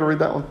 Connie, do you care to read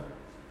that one?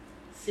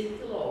 Seek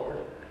the Lord,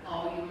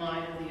 all you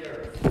might of the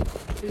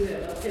earth, who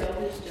have upheld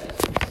his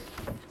justice.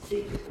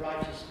 Seek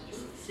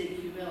righteousness, seek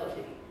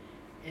humility,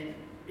 and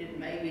it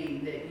may be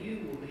that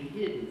you will be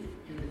hidden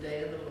in the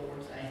day of the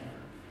Lord's anger.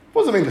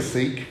 What does it mean to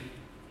seek?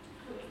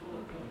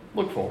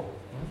 Look for.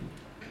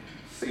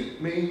 Seek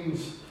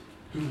means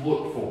to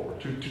look for,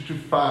 to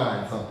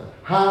find something.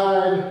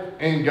 Hide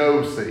and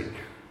go seek.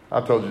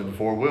 I've told you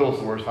before, Will's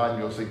the worst hide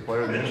and go seek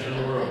player in the history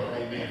of the world.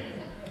 Amen.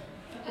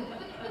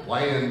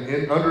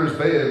 Laying under his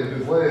bed with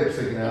his legs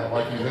sticking out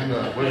like he's in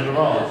the Wizard of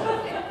Oz.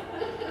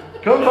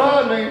 Come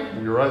find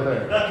me. You're right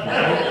there.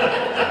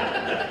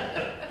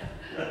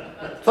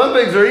 Some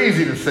things are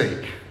easy to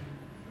seek.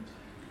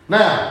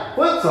 Now,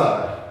 flip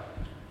side.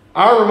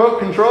 Our remote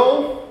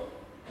control,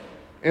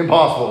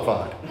 impossible to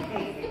find.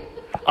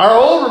 Our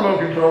old remote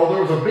control,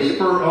 there was a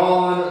beeper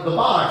on the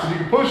box, and you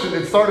could push it,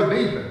 it started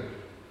beeping.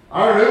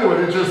 Our new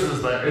one, it just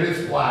is there, and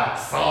it's black,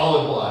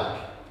 solid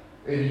black.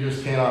 And you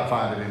just cannot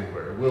find it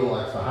anywhere. Will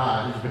likes to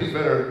hide. He's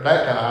better at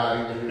that kind of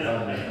hiding than he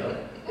finds stuff.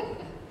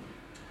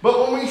 But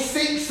when we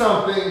seek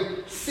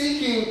something,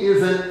 seeking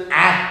is an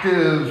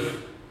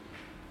active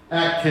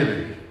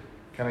activity.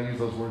 Can I use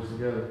those words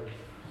together?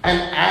 An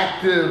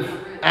active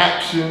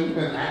action.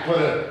 I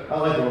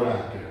like the word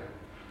active.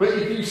 But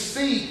if you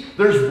seek,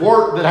 there's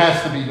work that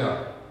has to be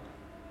done.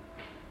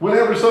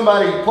 Whenever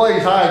somebody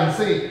plays hide and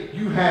seek,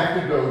 you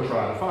have to go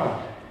try to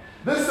find it.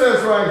 This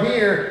says right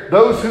here,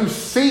 those who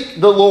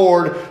seek the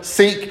Lord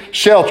seek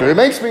shelter. It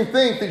makes me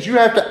think that you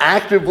have to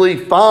actively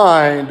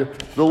find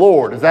the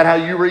Lord. Is that how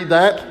you read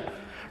that?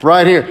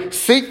 Right here.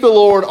 Seek the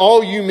Lord,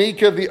 all you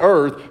meek of the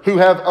earth, who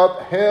have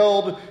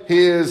upheld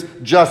his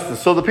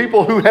justice. So the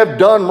people who have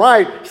done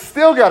right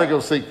still got to go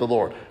seek the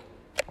Lord.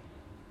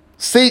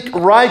 Seek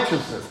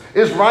righteousness.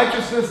 Is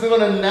righteousness going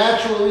to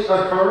naturally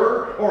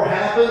occur or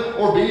happen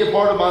or be a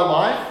part of my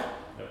life?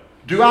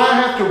 Do I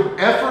have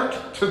to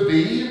effort to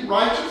be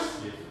righteous?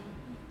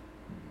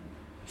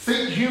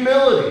 Seek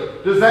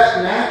humility. Does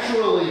that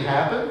naturally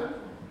happen?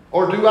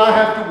 Or do I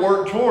have to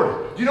work toward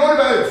it? Do you know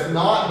anybody that's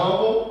not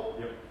humble?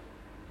 Yep.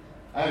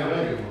 I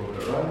read it a little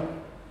bit, right?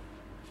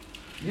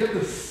 You have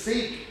to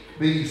seek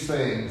these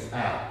things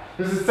out.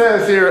 As it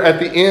says here at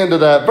the end of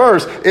that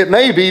verse, it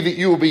may be that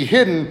you will be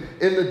hidden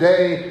in the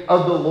day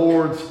of the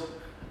Lord's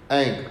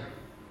anger.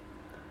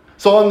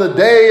 So on the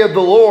day of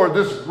the Lord,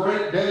 this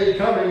great day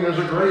coming, there's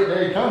a great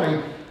day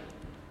coming,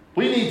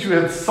 we need to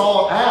have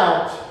sought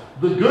out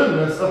the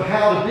goodness of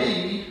how to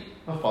be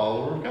a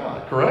follower of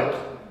God, correct?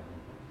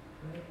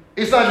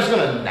 It's not just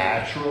going to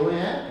naturally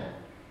happen.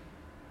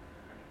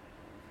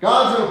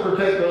 God's going to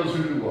protect those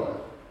who do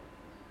what?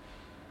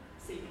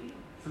 Seek Him.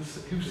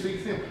 Who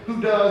seeks Him.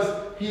 Who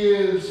does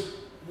His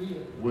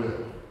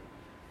will.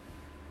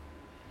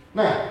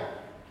 Now,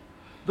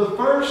 the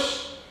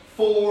first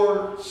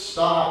 4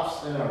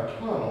 stops in our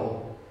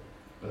tunnel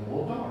have been a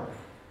little dark.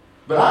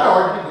 But I'd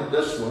argue that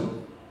this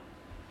one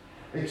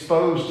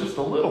exposed just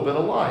a little bit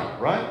of light,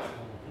 right?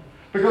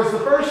 Because the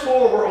first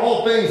 4 were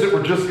all things that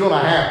were just going to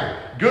happen.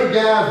 Good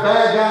guys,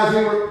 bad guys,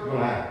 they were going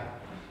to happen.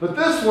 But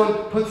this one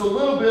puts a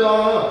little bit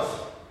on us.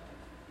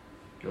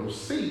 Go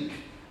seek.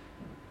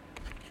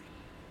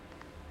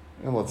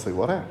 And let's see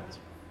what happens.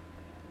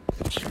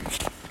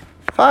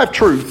 5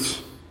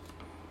 truths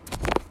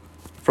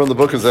from the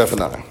book of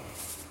Zephaniah.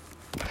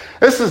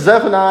 This is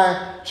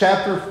Zephaniah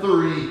chapter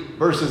 3,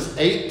 verses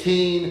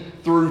 18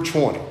 through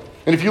 20.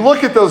 And if you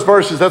look at those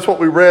verses, that's what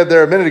we read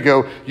there a minute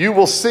ago, you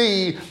will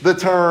see the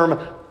term,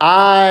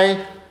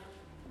 I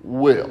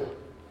will.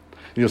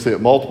 You'll see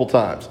it multiple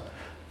times.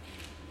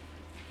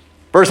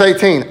 Verse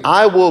 18,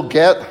 I will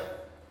gather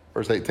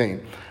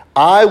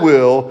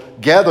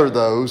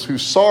those who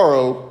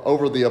sorrow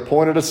over the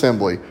appointed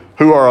assembly,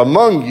 who are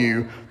among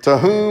you, to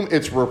whom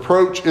its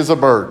reproach is a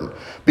burden.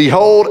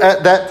 Behold,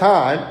 at that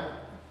time,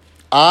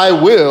 I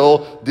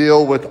will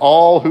deal with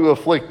all who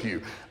afflict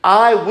you.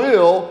 I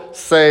will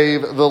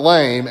save the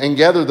lame and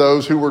gather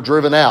those who were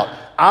driven out.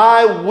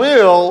 I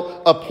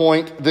will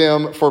appoint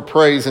them for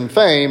praise and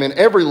fame in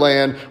every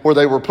land where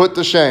they were put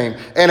to shame.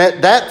 And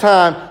at that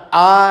time,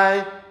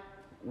 I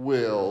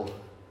will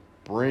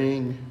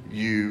bring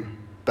you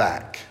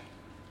back.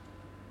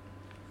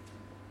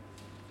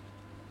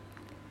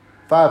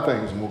 5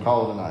 things, and we'll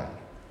call it a night.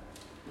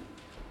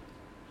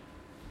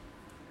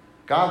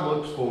 God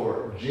looks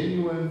for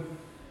genuine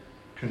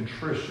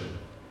contrition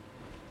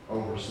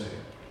over sin.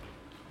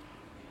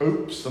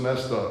 Oops, I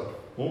messed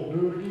up. Won't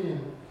do it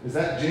again. Is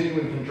that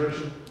genuine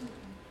contrition?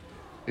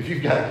 If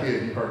you've got a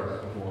kid, you've heard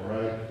that before,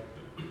 right?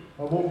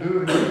 I won't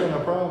do it again,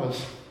 I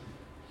promise.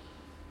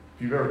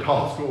 If you've ever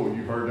taught school,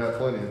 you've heard that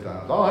plenty of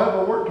times. I'll have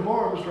my work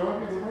tomorrow, Mr.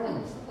 Hawkins, I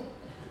promise.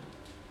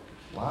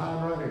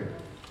 Lying right here.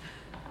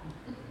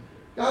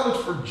 God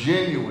looks for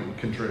genuine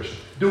contrition.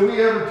 Do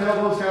we ever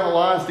tell those kind of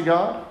lies to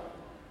God?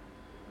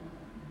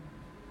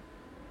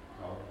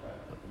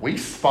 We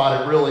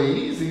spot it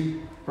really easy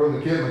from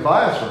the kid in the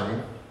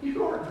classroom.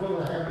 You aren't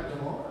going to have it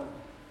tomorrow.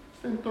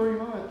 It's been 3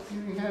 months.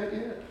 You ain't had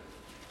it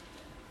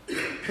yet.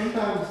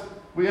 Sometimes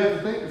we have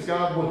to think, does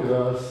God look at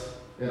us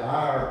in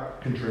our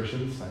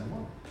contrition the same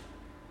way?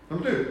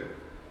 Number 2,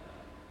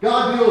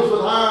 God deals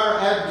with our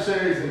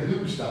adversaries in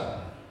whose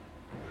time?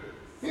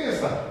 His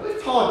time.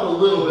 We've talked a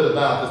little bit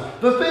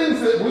about this. The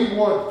things that we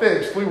want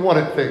fixed, we want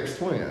it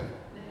fixed when?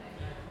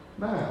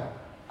 Now.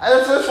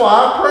 That's why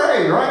I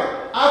pray, right?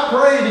 I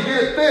pray to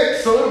get it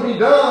fixed so it'll be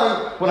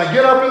done when I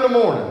get up in the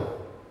morning.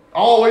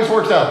 Always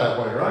works out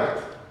that way,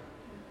 right?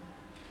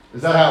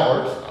 Is that how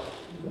it works?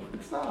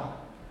 It's not.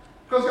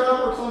 Because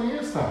God works on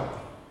His time.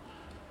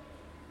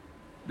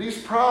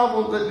 These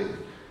problems that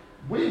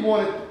we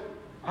want it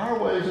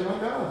our ways and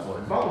not God's ways.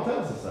 The Bible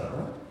tells us that,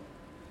 right?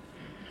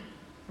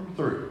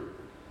 Number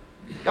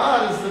 3.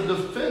 God is the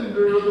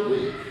defender of the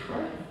weak,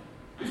 right?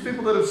 These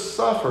people that have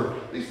suffered,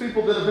 these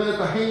people that have been at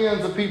the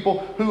hands of people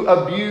who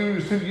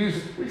abuse, who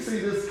use, we see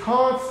this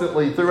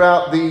constantly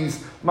throughout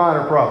these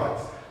minor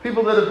prophets.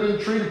 People that have been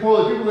treated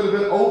poorly, people that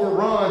have been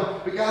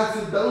overrun. But God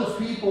said those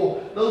people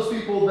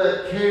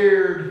that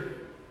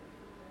cared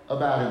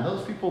about Him,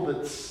 those people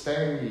that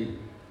stayed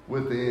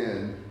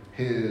within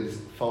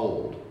His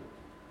fold,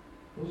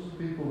 those are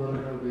the people that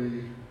are going to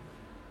be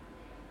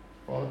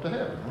brought up to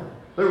heaven,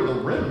 right? They were the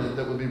remnant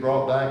that would be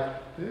brought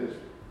back to Israel.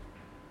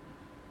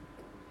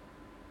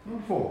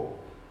 Number 4,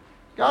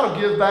 God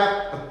will give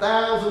back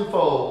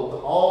 1,000-fold to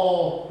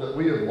all that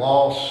we have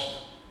lost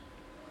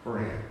for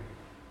Him.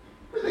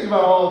 We think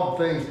about all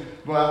the things.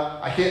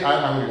 Well, I'm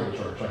going to go to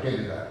church. I can't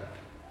do that.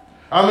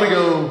 I'm going to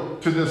go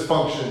to this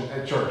function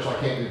at church. I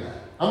can't do that.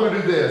 I'm going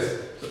to do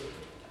this. So,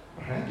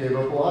 I gave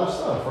up a lot of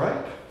stuff,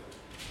 right?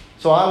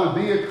 So I would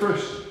be a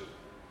Christian.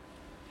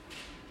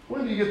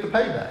 When do you get the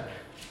payback?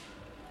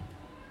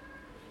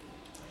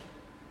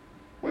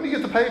 When do you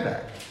get the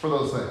payback for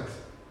those things?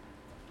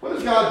 When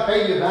does God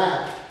pay you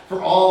back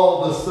for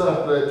all the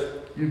stuff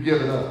that you've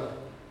given up?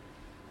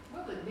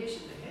 Well,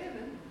 admission to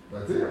heaven.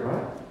 That's it,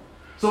 right?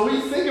 So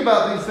we think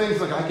about these things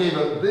like I gave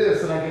up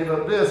this and I gave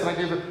up this and I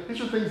gave up.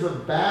 These are things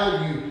of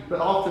value, but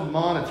often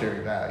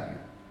monetary value.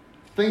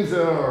 Things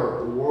that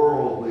are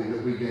worldly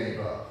that we gave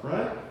up,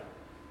 right?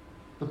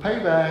 The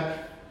payback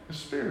is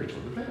spiritual.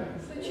 The payback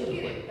is But you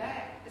get it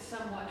back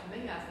somewhat to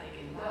me, I think,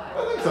 in life. I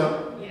think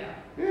so. Yeah.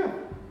 Yeah.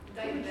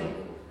 They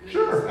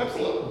Sure,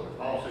 absolutely.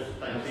 All sorts of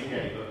things he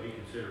gave up, he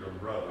considered them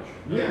rubbish.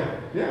 Yeah,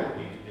 yeah.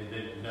 It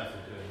did nothing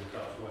to him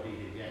because of what he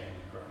had gained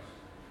in Christ.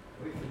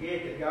 We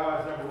forget that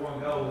God's number one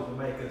goal is to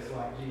make us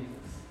like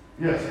Jesus.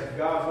 Yes. If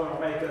God's going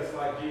to make us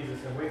like Jesus,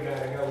 then we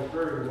got to go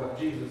through what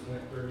Jesus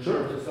went through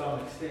Sure. to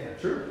some extent.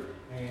 Sure.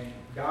 And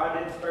God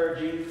didn't spare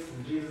Jesus,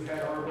 and Jesus had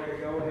a hard way to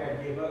go and had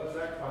to give up,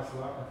 sacrifice a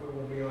lot. If we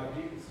want to be like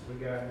Jesus, we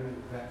got to do the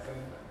exact same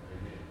thing.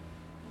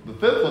 The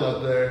fifth one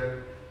up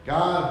there,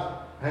 God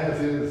has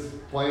his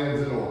plans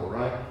in order,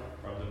 right?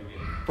 From the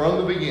beginning. From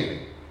the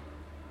beginning.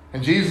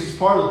 And Jesus is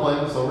part of the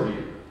plan, but so are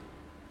you.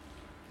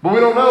 But we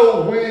don't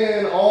know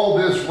when all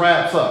this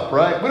wraps up,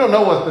 right? We don't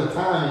know what the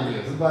timing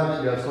is. If I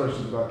think you guys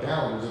questions about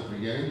calendars at the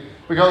beginning,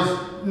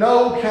 because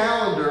no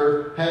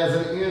calendar has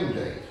an end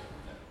date.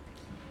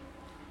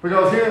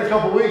 Because here in a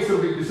couple of weeks,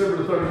 it'll be December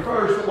the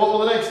 31st, but what will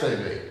the next day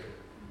be?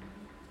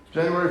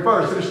 January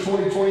 1st, it's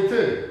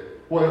 2022,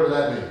 whatever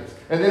that means.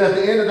 And then at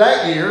the end of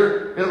that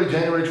year, it'll be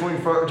January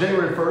 1st,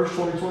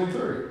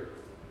 2023.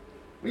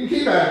 We can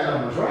keep adding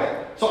numbers,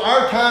 right? So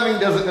our timing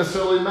doesn't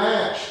necessarily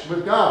match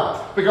with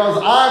God's. Because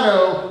I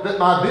know that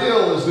my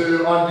bill is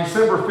due on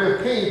December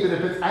 15th, and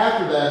if it's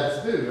after that,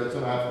 it's due. That's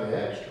when I have to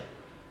pay extra.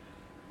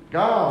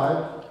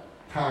 God,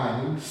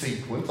 timing,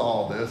 sequence,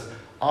 all this,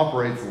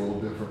 operates a little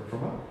different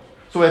from ours.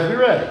 So we have to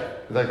be ready.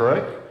 Is that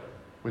correct?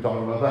 We're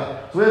talking about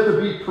that. So we have to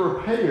be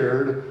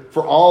prepared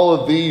for all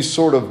of these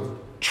sort of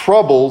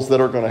troubles that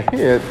are going to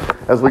hit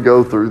as we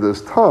go through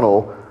this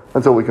tunnel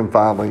until we can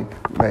finally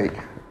make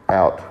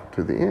out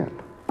to the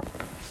end.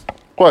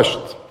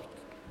 Questions?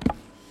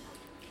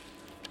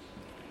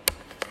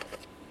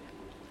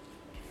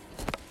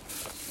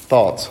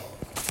 Thoughts?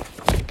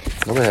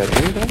 Go ahead.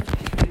 Anything?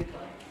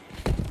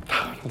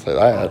 Don't say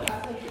that.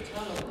 I think the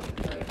tunnel is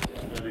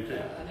a great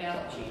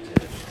analogy to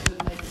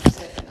make the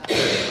second night.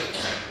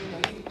 You know,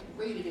 you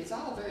read it, it's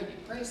all very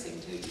depressing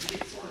till you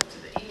get sort of to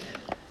the end.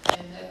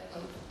 And that,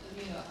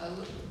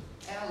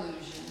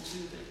 allusion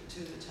to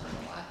the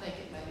tunnel, I think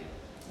it made it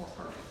more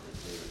perfectly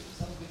clear.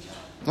 So good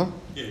job. No?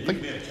 Yeah, you can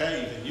be in a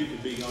cave and you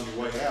could be on your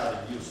way out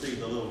and you'll see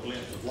the little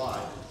glimpse of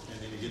light, and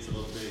then it gets a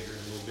little bigger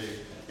and a little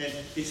bigger. And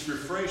it's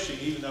refreshing,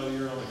 even though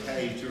you're on a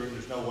cave tour and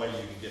there's no way you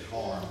can get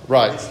harmed.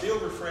 Right. It's still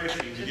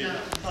refreshing to get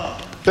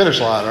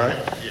Finish line, right?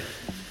 Yeah.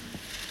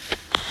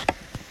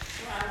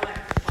 Well, I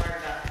like the part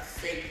about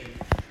seeking.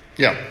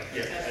 Yeah.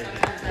 Yeah. Because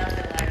sometimes I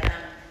feel like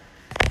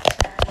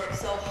I've worked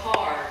so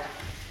hard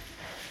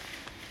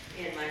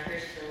in my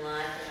Christian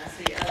life, and I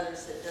see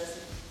others that it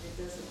doesn't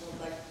look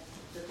like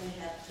that they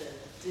have to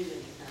do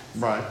anything. So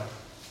Right.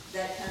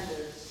 that kind of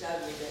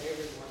showed me that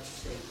everyone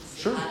seeks.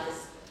 Sure.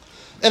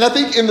 And And I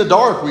think in the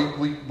dark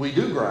we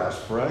do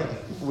grasp, right?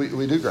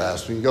 We do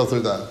grasp. When you go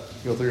through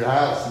your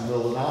house in the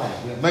middle of the night.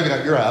 You know, maybe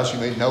not your house, you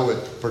may know it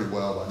pretty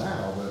well by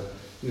now, but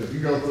if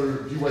you're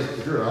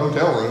in a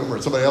hotel room or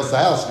somebody else's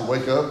house, you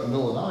wake up in the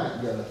middle of the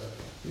night,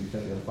 you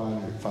gotta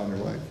find your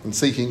way. And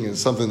seeking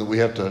is something that we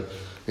have to,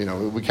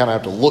 we kind of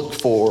have to look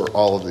for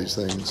all of these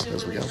things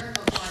as we go. You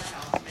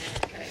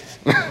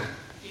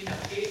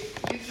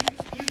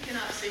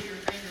cannot see your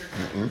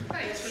finger.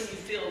 That's when you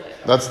feel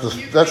that. That's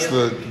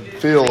the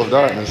feel of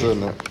darkness,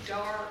 isn't it?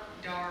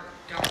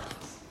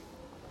 Darkness.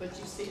 But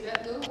you see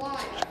that little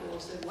light, of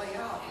course, that way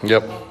off.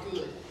 Yep. Oh,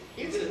 good.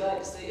 It's glad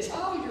to see it.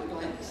 Oh, you're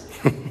glad to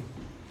see it.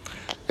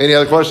 Any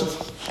other questions?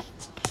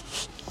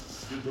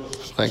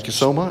 Thank you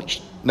so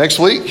much. Next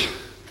week,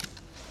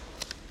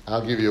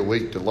 I'll give you a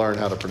week to learn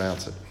how to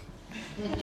pronounce it.